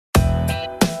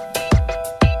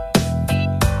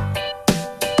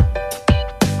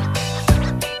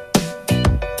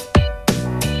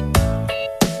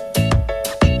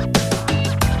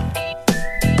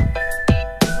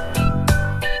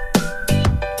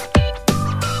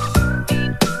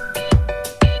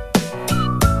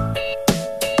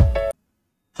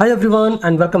Hi everyone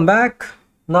and welcome back.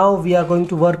 Now we are going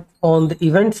to work on the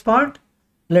events part.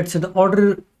 Let's say the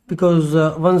order, because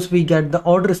once we get the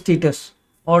order status,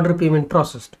 order payment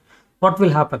processed, what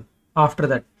will happen after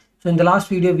that? So in the last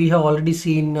video we have already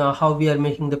seen how we are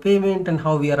making the payment and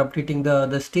how we are updating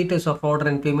the status of order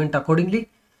and payment accordingly.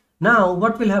 Now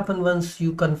what will happen once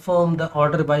you confirm the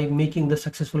order by making the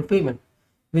successful payment?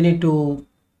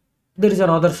 There is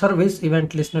another service,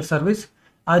 event listener service.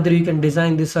 Either you can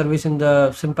design this service in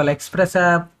the simple Express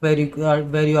app where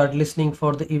you are listening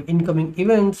for the incoming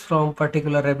events from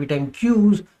particular RabbitMQ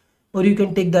queues, or you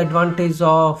can take the advantage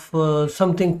of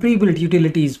something pre-built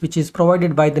utilities which is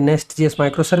provided by the JS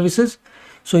Microservices.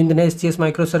 So in the JS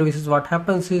Microservices, what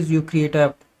happens is you create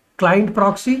a client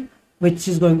proxy which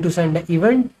is going to send an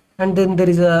event, and then there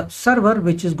is a server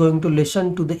which is going to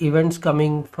listen to the events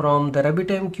coming from the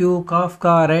RabbitMQ,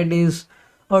 Kafka, Redis,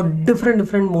 or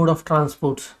different mode of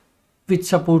transports which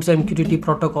supports MQTT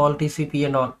protocol, TCP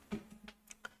and all.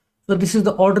 So this is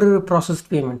the order processed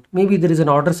payment. Maybe there is an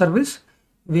order service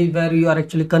where you are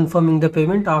actually confirming the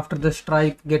payment after the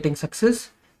Stripe getting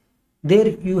success. There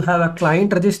you have a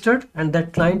client registered, and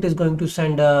that client is going to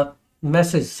send a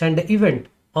message, send an event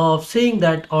of saying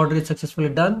that order is successfully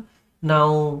done.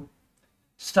 Now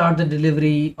start the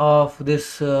delivery of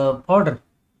this order,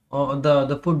 or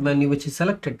the put menu which is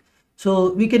selected.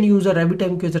 So we can use a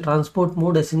RabbitMQ as a transport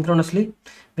mode asynchronously,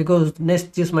 because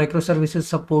JS Microservices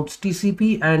supports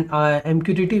TCP and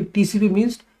MQTT. TCP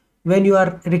means when you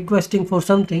are requesting for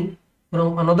something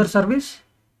from another service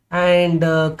and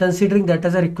considering that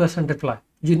as a request and reply,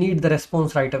 you need the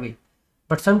response right away.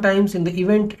 But sometimes in the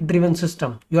event driven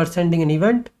system, you are sending an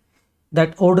event,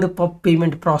 that order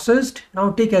payment processed, now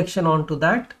take action onto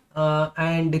that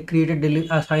and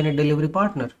assign a delivery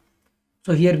partner.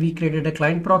 So here we created a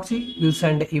client proxy. We'll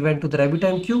send an event to the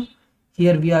RabbitMQ.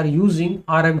 Here we are using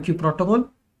RMQ protocol,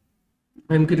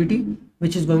 MQTT,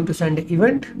 which is going to send an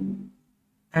event.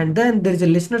 And then there is a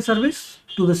listener service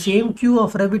to the same queue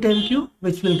of RabbitMQ,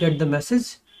 which will get the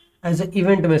message as an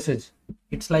event message.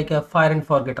 It's like a fire and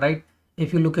forget, right?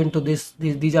 If you look into this,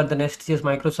 these are the JS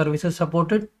Microservices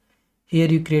supported. Here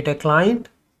you create a client,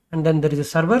 and then there is a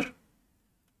server.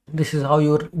 This is how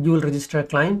you will register a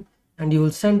client, and you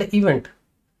will send an event.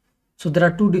 So there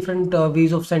are two different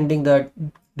ways of sending the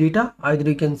data. Either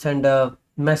you can send a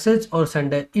message or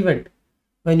send an event.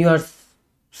 When you are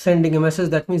sending a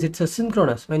message, that means it's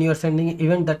asynchronous. When you are sending an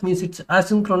event, that means it's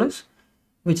asynchronous,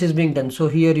 which is being done. So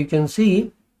here you can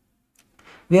see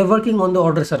we are working on the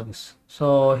order service.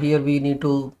 So here we need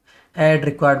to add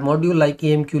required module like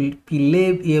AMQP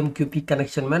lib, AMQP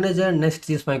connection manager,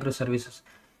 JS Microservices.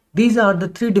 These are the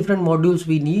three different modules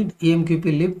we need: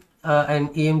 AMQP lib and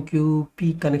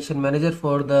AMQP connection manager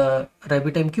for the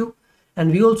RabbitMQ,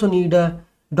 and we also need a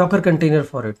Docker container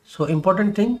for it. So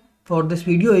important thing for this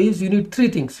video is you need three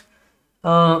things: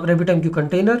 RabbitMQ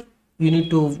container, you need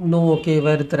to know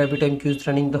where the RabbitMQ is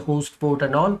running, the host port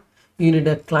and all. You need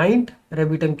a client,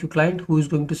 RabbitMQ client, who is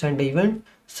going to send an event,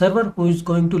 server who is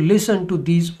going to listen to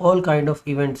these all kind of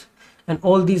events, and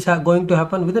all these are going to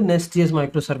happen with the JS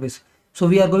Microservice. So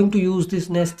we are going to use this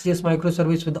JS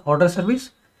Microservice with the order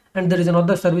service, and there is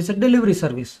another service, a delivery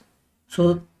service.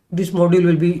 So this module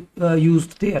will be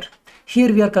used there.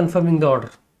 Here we are confirming the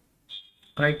order,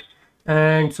 right?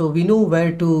 And so we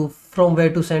know from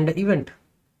where to send an event.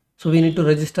 So we need to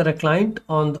register a client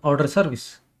on the order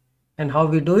service. And how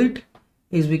we do it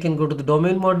is we can go to the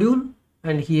domain module,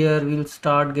 and here we'll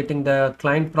start getting the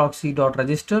client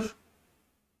proxy.register,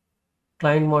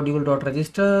 client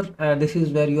module.register. This is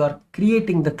where you are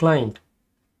creating the client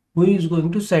who is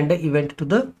going to send an event to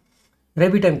the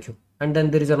RabbitMQ. And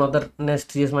then there is another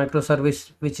JS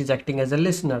Microservice which is acting as a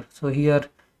listener. So here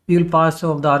we will pass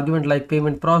some of the argument like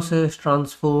payment process,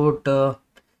 transport.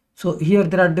 So here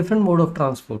there are different mode of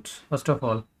transports. First of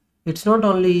all, it's not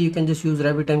only you can just use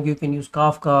RabbitMQ, you can use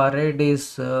Kafka,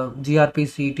 Redis,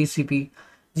 gRPC, TCP.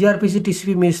 gRPC,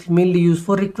 TCP is mainly used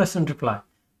for request and reply,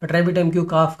 but RabbitMQ,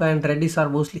 Kafka and Redis are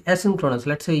mostly asynchronous.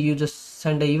 Let's say you just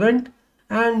send an event,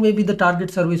 and maybe the target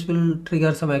service will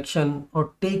trigger some action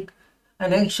or take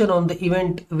an action on the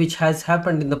event which has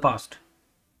happened in the past.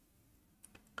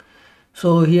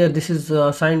 So here this is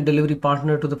assigned delivery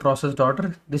partner to the processed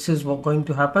order. This is what going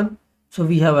to happen. So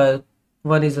we have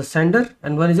one is a sender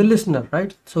and one is a listener,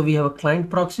 right? So we have a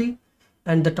client proxy,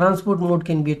 and the transport mode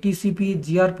can be a TCP,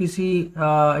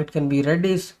 gRPC, it can be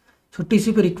Redis. So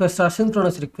TCP requests are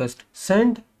synchronous request,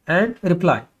 send and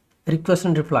reply, request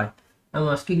and reply. I'm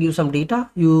asking you some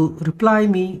data, you reply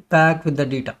me back with the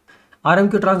data.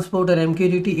 RMQ transport or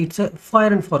MQTT, it's a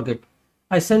fire and forget.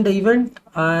 I send the event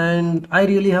and I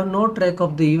really have no track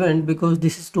of the event because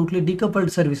this is totally decoupled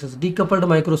services, decoupled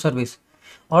microservice.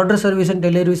 Order service and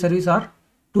delivery service are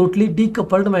totally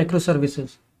decoupled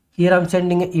microservices. Here I'm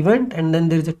sending an event and then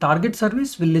there is a target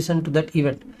service will listen to that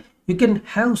event. You can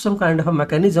have some kind of a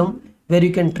mechanism where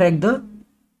you can track the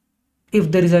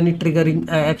if there is any triggering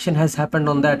action has happened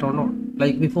on that or not.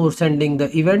 Like before sending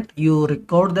the event, you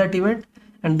record that event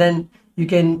and then you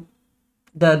can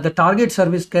the target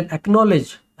service can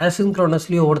acknowledge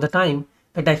asynchronously over the time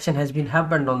that action has been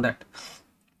happened on that.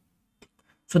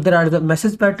 So there are the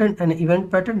message pattern and event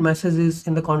pattern. Message is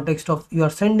in the context of you are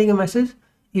sending a message.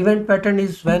 Event pattern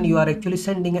is when you are actually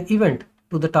sending an event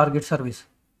to the target service.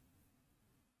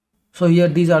 So here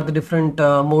these are the different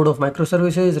mode of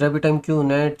microservices: RabbitMQ,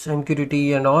 Nets,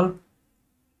 MQTT and all.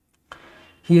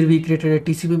 Here we created a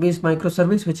TCP based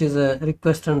microservice which is a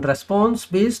request and response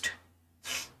based.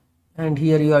 And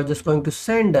here you are just going to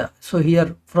send. So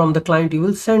here from the client you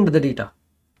will send the data.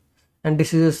 And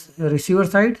this is a receiver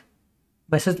side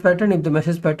message pattern. If the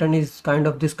message pattern is kind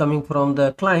of this coming from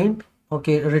the client,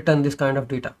 okay, return this kind of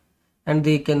data. And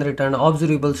they can return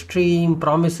observable stream,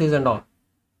 promises and all.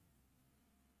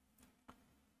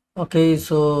 Okay,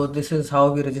 so this is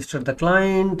how we register the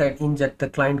client and inject the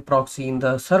client proxy in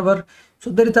the server.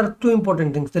 So there are two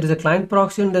important things. There is a client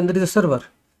proxy and then there is a server.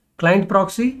 Client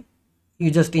proxy, you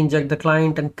just inject the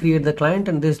client and create the client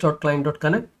and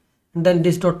this.client.connect and then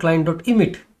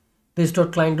this.client.emit,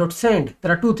 this.client.send.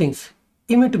 There are two things.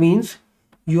 Emit means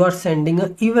you are sending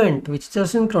an event which is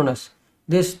asynchronous.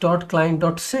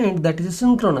 This.client.send, that is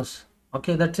synchronous.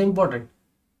 Okay, that's important.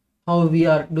 How we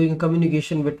are doing a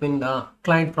communication between the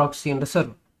client proxy and the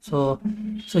server. So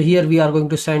here we are going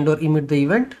to send or emit the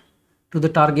event to the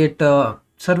target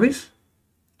service.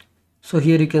 So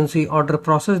here you can see order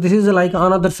process. This is like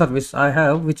another service I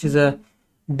have, which is a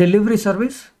delivery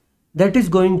service that is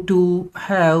going to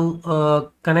have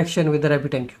a connection with the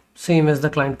RabbitMQ, same as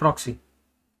the client proxy.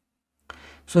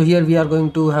 So here we are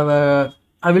going to have a,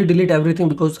 I will delete everything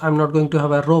because I'm not going to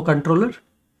have a row controller.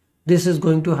 This is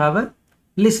going to have a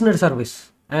listener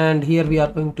service. And here we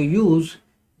are going to use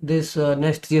this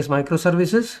Nest.js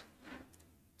microservices.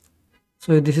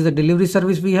 So this is the delivery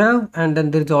service we have, and then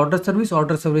there is the order service.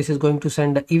 Order service is going to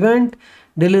send the event.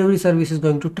 Delivery service is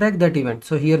going to track that event.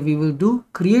 So here we will do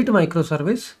create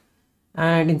microservice,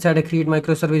 and inside a create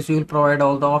microservice you will provide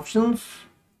all the options.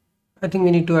 I think we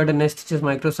need to add a Nest.js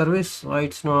microservice. Why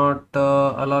it's not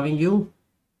allowing you?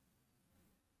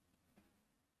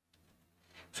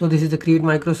 So this is the create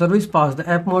microservice. Pass the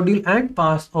app module and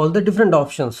pass all the different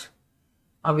options.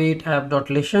 Await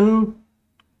app.listen.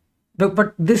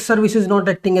 But this service is not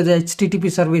acting as a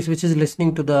HTTP service which is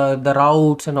listening to the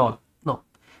routes and all. No,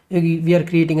 we are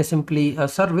creating simply a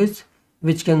service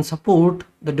which can support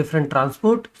the different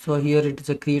transport. So here it is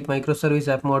a create microservice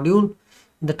app module.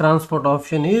 The transport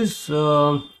option is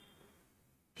here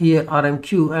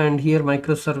RMQ, and here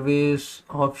microservice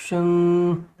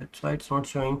option. That's why it's not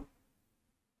showing.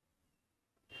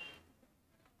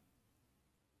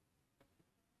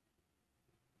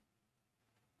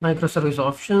 Microservice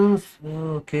options.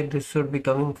 Okay, this should be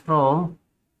coming from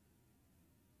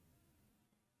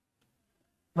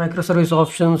microservice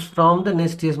options from the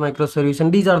Nest.js microservice,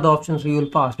 and these are the options we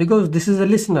will pass because this is a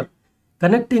listener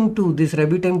connecting to this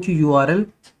RabbitMQ URL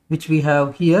which we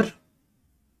have here,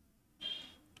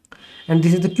 and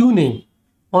this is the queue name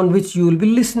on which you will be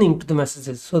listening to the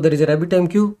messages. So there is a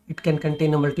RabbitMQ. It can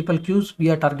contain a multiple queues.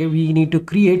 We need to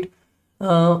create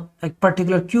a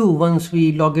particular queue once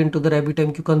we log into the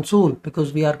RabbitMQ console,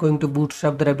 because we are going to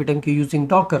bootstrap the RabbitMQ using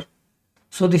Docker.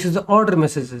 So this is the order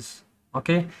messages.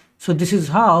 Okay, so this is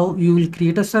how you will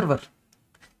create a server,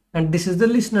 and this is the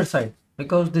listener side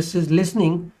because this is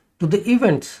listening to the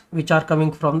events which are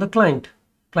coming from the client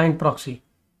proxy.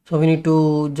 So we need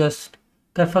to just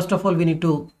first of all we need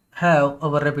to have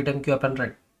our RabbitMQ up and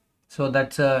running. So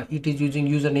that's it is using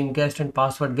username guest and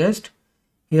password guest.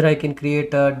 Here I can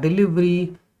create a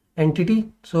delivery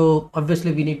entity. So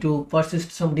obviously we need to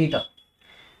persist some data.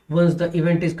 Once the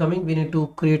event is coming, we need to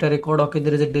create a record. Okay,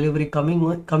 there is a delivery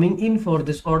coming in for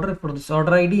this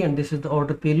order ID, and this is the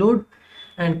order payload.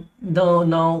 And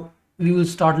now we will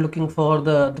start looking for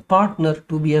the partner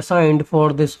to be assigned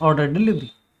for this order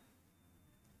delivery.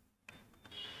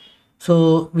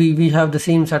 So we have the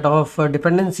same set of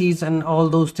dependencies and all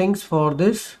those things for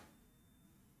this.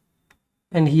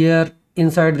 And here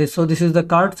inside this, so this is the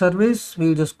cart service.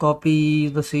 We'll just copy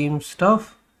the same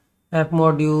stuff, app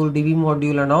module, DB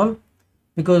module and all,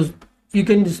 because you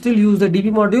can still use the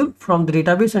DB module from the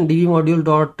database, and DB module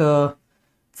dot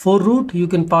for root you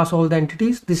can pass all the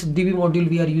entities. This DB module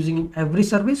we are using in every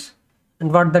service,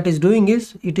 And what that is doing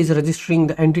is it is registering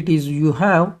the entities you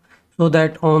have, so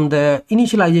that on the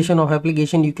initialization of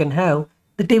application you can have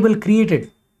the table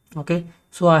created. Okay,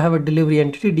 so I have a delivery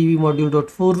entity db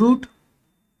module.for root,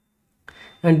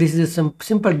 and this is a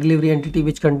simple delivery entity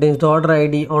which contains the order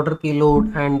id, order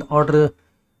payload, and order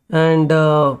and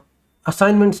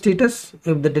assignment status.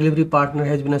 If the delivery partner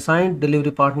has been assigned,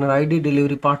 delivery partner id,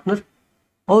 delivery partner,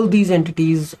 all these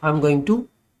entities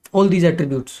all these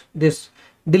attributes this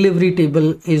delivery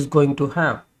table is going to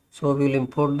have. So we will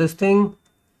import this thing,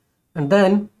 and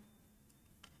then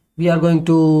we are going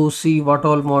to see what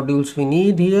all modules we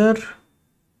need here.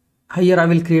 Here I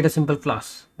will create a simple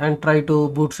class and try to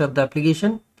bootstrap the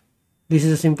application. This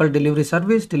is a simple delivery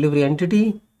service, delivery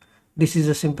entity. This is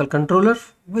a simple controller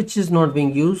which is not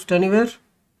being used anywhere.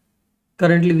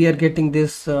 Currently we are getting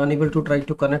this unable to try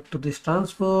to connect to this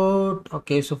transport.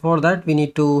 Okay, so for that we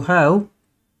need to have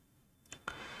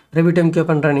RabbitMQ up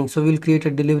and running. So we'll create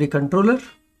a delivery controller.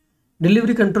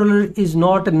 Delivery controller is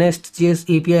not a Nest.js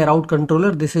API route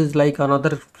controller. This is like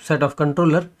another set of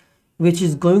controller which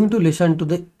is going to listen to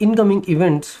the incoming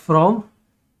events from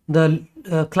the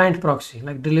client proxy.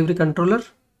 Like delivery controller,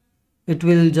 it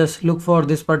will just look for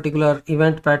this particular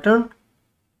event pattern.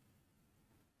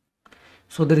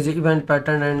 So there is an event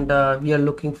pattern, and we are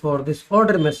looking for this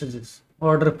order messages,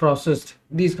 order processed,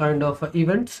 these kind of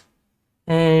events.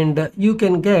 And you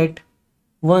can get,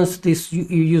 once this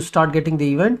you start getting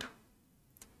the event,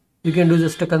 you can do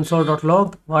just a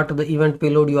console.log what the event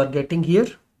payload you are getting here.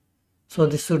 So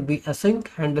this should be async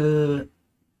handle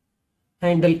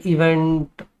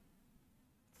event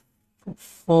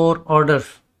for orders,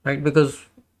 right? Because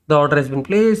the order has been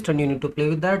placed and you need to play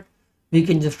with that. We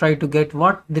can just try to get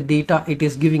what the data it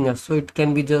is giving us. So it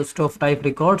can be just of type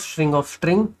record, string of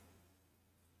string,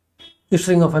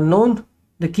 string of unknown.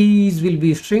 The keys will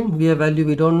be string, we have value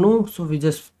we don't know, so we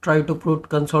just try to put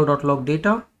console.log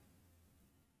data.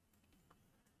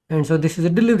 And so this is a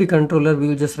delivery controller. We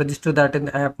will just register that in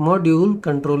the app module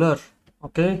controller.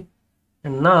 Okay,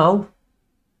 and now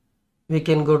we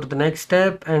can go to the next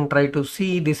step and try to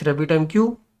see this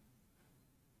RabbitMQ.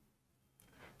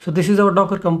 So this is our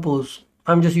Docker Compose.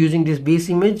 I'm just using this base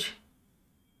image.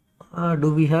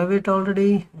 Do we have it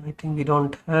already? I think we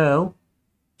don't have.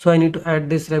 So I need to add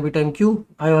this RabbitMQ.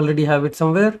 I already have it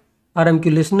somewhere.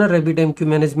 RMQ listener, RabbitMQ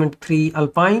management 3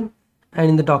 Alpine, and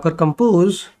in the Docker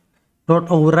Compose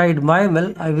 .override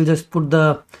YML, I will just put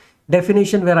the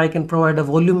definition where I can provide a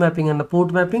volume mapping and a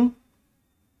port mapping.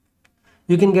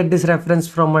 You can get this reference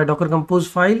from my Docker Compose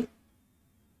file.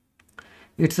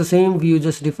 It's the same. You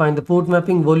just define the port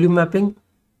mapping, volume mapping,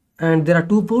 and there are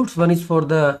two ports. One is for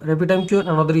the RabbitMQ and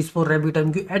another is for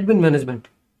RabbitMQ admin management.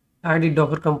 Add it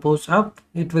Docker Compose up.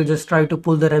 It will just try to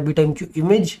pull the RabbitMQ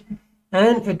image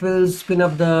and it will spin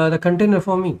up the container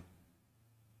for me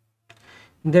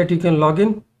that you can log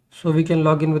in. So we can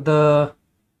log in with the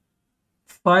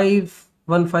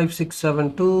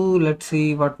 515672. Let's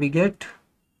see what we get.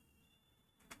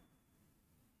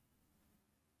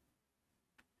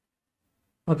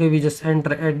 Okay, we just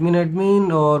enter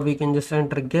admin, or we can just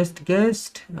enter guest.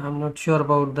 I'm not sure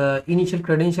about the initial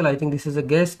credential. I think this is a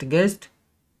guest,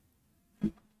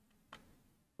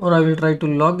 or I will try to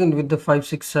log in with the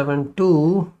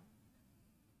 5672.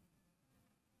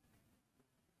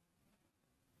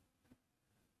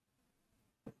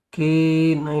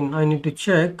 Okay, I need to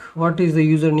check what is the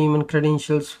username and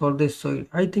credentials for this. So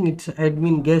I think it's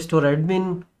admin, guest, or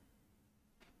admin.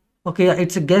 Okay,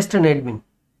 it's a guest and admin.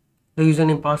 The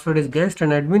username password is guest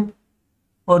and admin,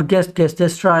 or guest.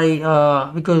 Just try,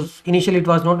 because initially it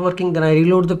was not working, then I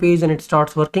reload the page and it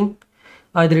starts working.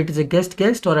 Either it is a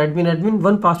guest or admin.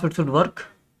 One password should work.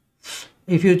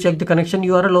 If you check the connection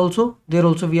URL also, there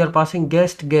also we are passing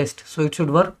guest, so it should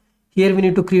work. Here we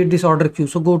need to create this order queue.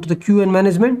 So go to the queue and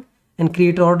management and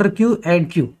create order queue,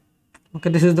 add queue. Okay,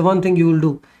 this is the one thing you will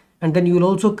do. And then you will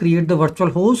also create the virtual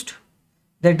host.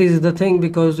 That is the thing,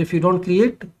 because if you don't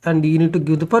create, and you need to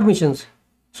give the permissions.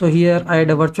 So here I add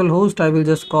a virtual host. I will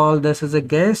just call this as a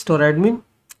guest or admin.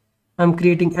 I'm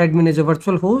creating admin as a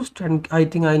virtual host, and I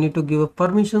think I need to give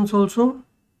permissions also.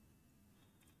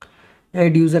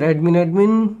 Add user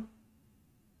admin.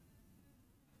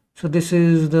 So this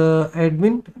is the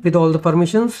admin with all the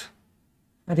permissions.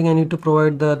 I think I need to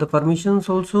provide the permissions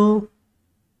also.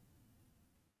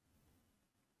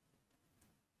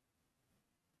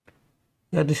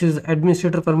 Yeah, this is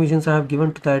administrator permissions I have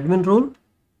given to the admin role.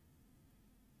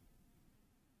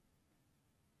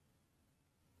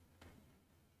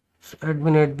 So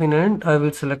admin, and I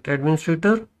will select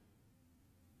administrator.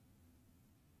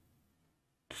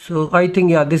 So I think,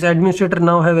 yeah, this administrator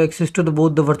now have access to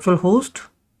both the virtual host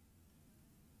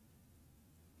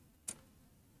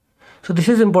So this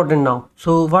is important now.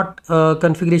 So what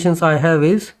configurations I have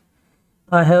is,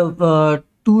 I have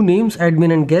two names,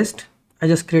 admin and guest. I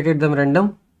just created them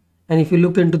random. And if you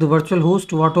look into the virtual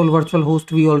host, what all virtual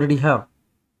host we already have.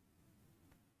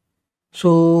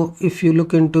 So if you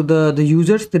look into the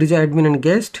users, there is admin and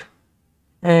guest,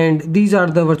 and these are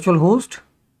the virtual host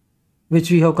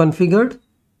which we have configured.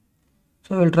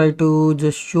 So I will try to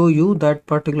just show you that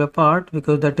particular part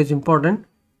because that is important.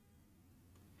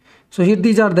 So here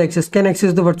these are the can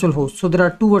access the virtual host. So there are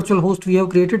two virtual hosts we have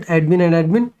created, admin and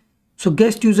admin. So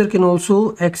guest user can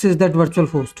also access that virtual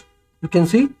host. You can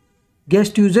see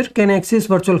guest user can access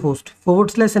virtual host /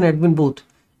 and admin both,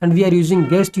 and we are using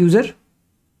guest user.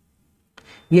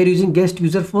 We are using guest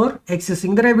user for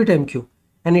accessing the RabbitMQ,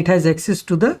 and it has access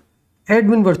to the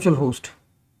admin virtual host.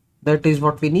 That is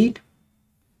what we need.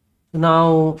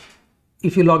 Now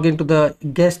if you log into the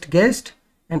guest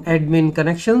and admin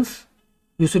connections,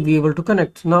 you should be able to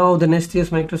connect. Now the JS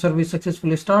microservice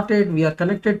successfully started. We are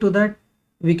connected to that.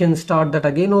 We can start that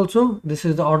again also. This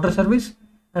is the order service,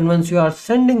 and once you are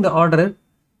sending the order,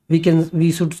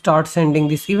 we should start sending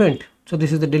this event. So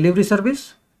this is the delivery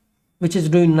service, which is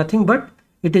doing nothing but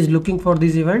it is looking for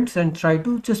these events and try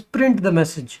to just print the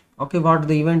message. Okay, what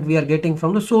the event we are getting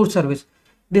from the source service.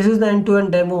 This is the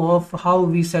end-to-end demo of how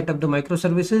we set up the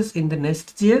microservices in the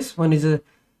Nest.js.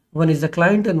 One is a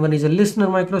client and one is a listener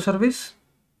microservice.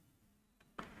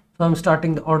 So I'm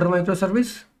starting the order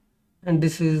microservice, and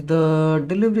this is the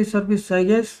delivery service, I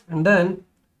guess. And then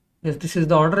yes, this is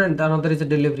the order, and another is a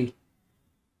delivery.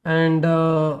 And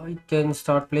I can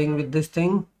start playing with this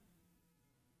thing.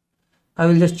 I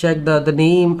will just check the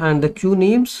name and the queue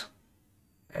names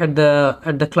at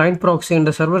the client proxy and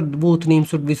the server. Both names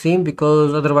should be same,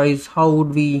 because otherwise how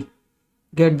would we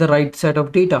get the right set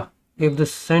of data if the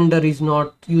sender is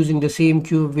not using the same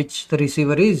queue which the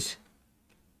receiver is.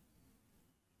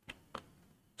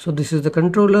 So this is the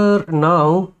controller.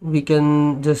 Now we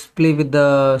can just play with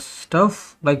the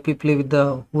stuff, like we play with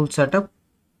the whole setup.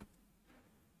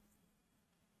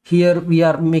 Here we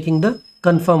are making the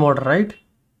confirm order, right?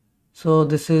 So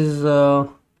this is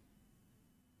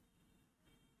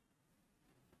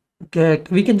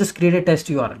we can just create a test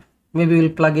URL. Maybe we'll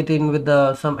plug it in with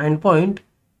some endpoint.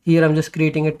 Here I'm just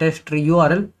creating a test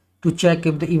URL to check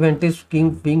if the event is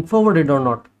being forwarded or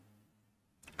not.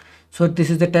 So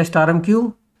this is the test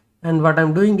RMQ, and what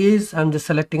I'm doing is I'm just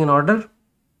selecting an order,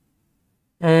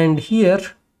 and here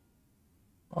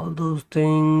all those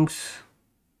things.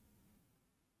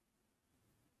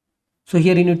 So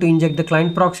here you need to inject the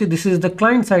client proxy. This is the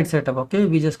client side setup. Okay,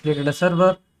 we just created a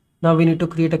server. Now we need to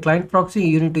create a client proxy.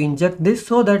 You need to inject this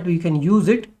so that we can use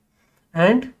it.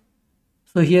 And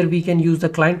so here we can use the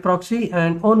client proxy,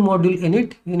 and on module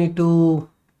init you need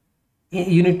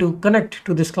to connect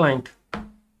to this client.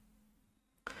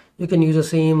 You can use the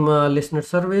same listener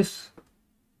service.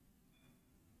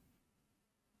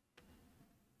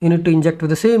 You need to inject with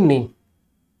the same name,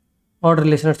 order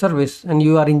listener service, and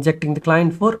you are injecting the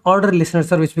client for order listener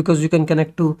service, because you can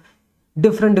connect to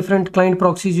different client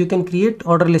proxies. You can create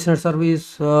order listener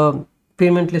service,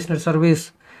 payment listener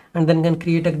service, and then can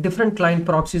create a different client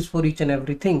proxies for each and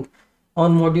everything.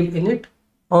 On module init,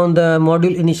 on the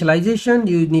module initialization,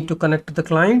 you need to connect to the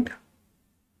client.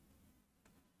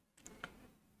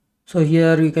 So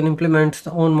here you can implement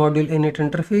the on module init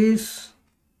interface,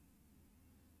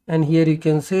 and here you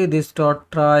can say this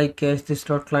dot try catch this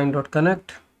dot client dot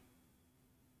connect.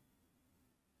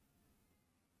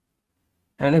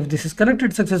 And if this is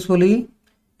connected successfully,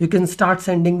 you can start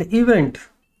sending the event.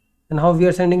 And how we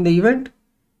are sending the event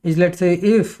is, let's say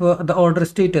if the order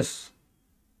status,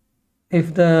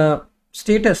 if the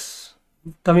status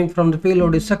coming from the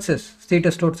payload is success,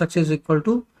 status dot success is equal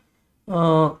to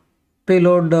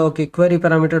payload query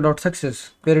parameter dot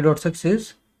success, query dot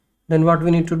success, then what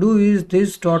we need to do is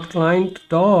this dot client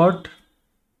dot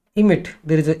emit.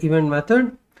 There is an event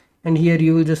method, and here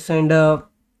you will just send the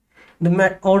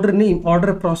order name,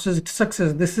 order processed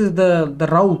success. This is the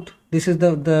route. This is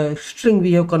the string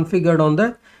we have configured on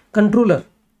the controller.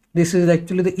 This is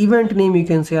actually the event name, you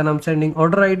can say, and I'm sending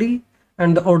order ID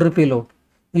and the order payload.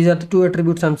 These are the two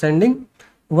attributes I'm sending.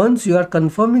 Once you are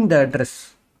confirming the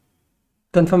address,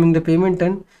 confirming the payment,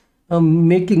 and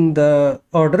making the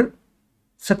order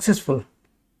successful.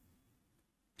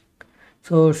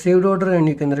 So saved order, and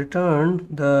you can return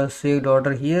the saved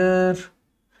order here.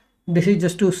 This is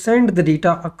just to send the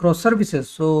data across services.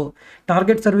 So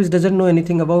target service doesn't know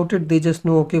anything about it. They just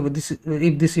know, okay, with this,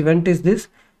 if this event is this,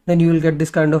 then you will get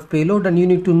this kind of payload, and you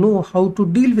need to know how to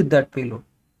deal with that payload.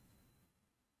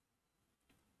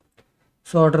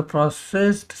 So order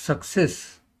processed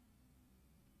success.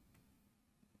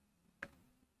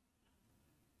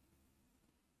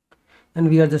 and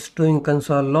we are just doing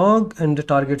console log and the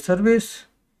target service,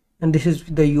 and this is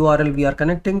the URL we are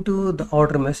connecting to, the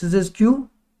order messages queue.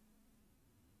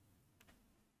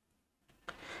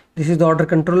 This is the order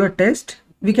controller test.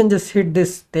 We can just hit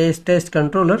this test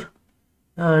controller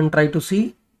and try to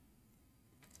see.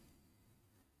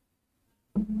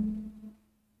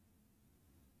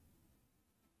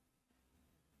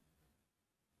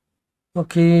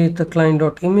 Okay, the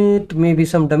client.emit, maybe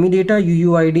some dummy data,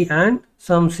 UUID and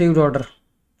some saved order,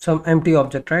 some empty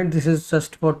object, right? This is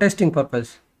just for testing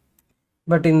purpose.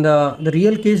 But in the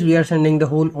real case, we are sending the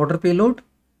whole order payload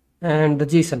and the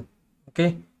JSON.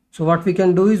 Okay, so what we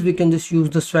can do is we can just use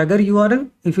the Swagger URL.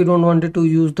 If you don't want to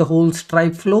use the whole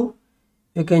Stripe flow,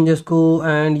 you can just go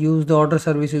and use the order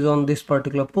services on this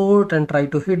particular port and try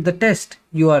to hit the test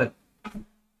URL.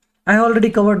 I already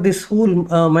covered this whole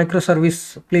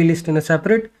microservice playlist in a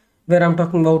separate, where I'm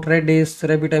talking about Redis,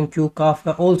 RabbitMQ,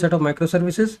 Kafka, all set of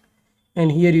microservices.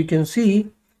 And here you can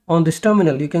see on this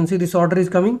terminal, you can see this order is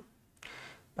coming.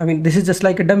 I mean, this is just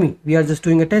like a dummy. We are just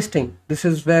doing a testing. This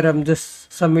is where I'm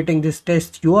just submitting this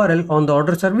test URL on the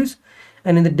order service,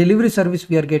 and in the delivery service,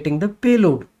 we are getting the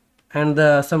payload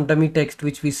and some dummy text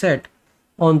which we set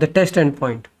on the test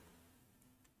endpoint.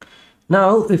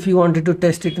 Now, if you wanted to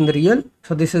test it in the real,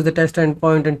 so this is the test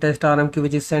endpoint and test RMQ,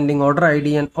 which is sending order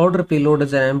ID and order payload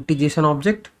as an empty JSON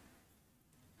object.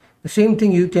 The same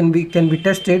thing can be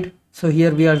tested. So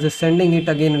here we are just sending it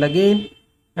again and again,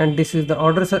 and this is the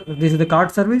order. This is the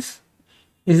cart service.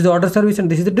 This is the order service,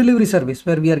 and this is the delivery service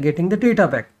where we are getting the data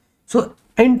back. So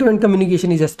end-to-end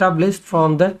communication is established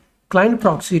from the client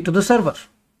proxy to the server.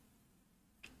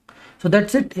 So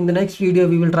that's it. In the next video,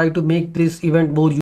 we will try to make this event more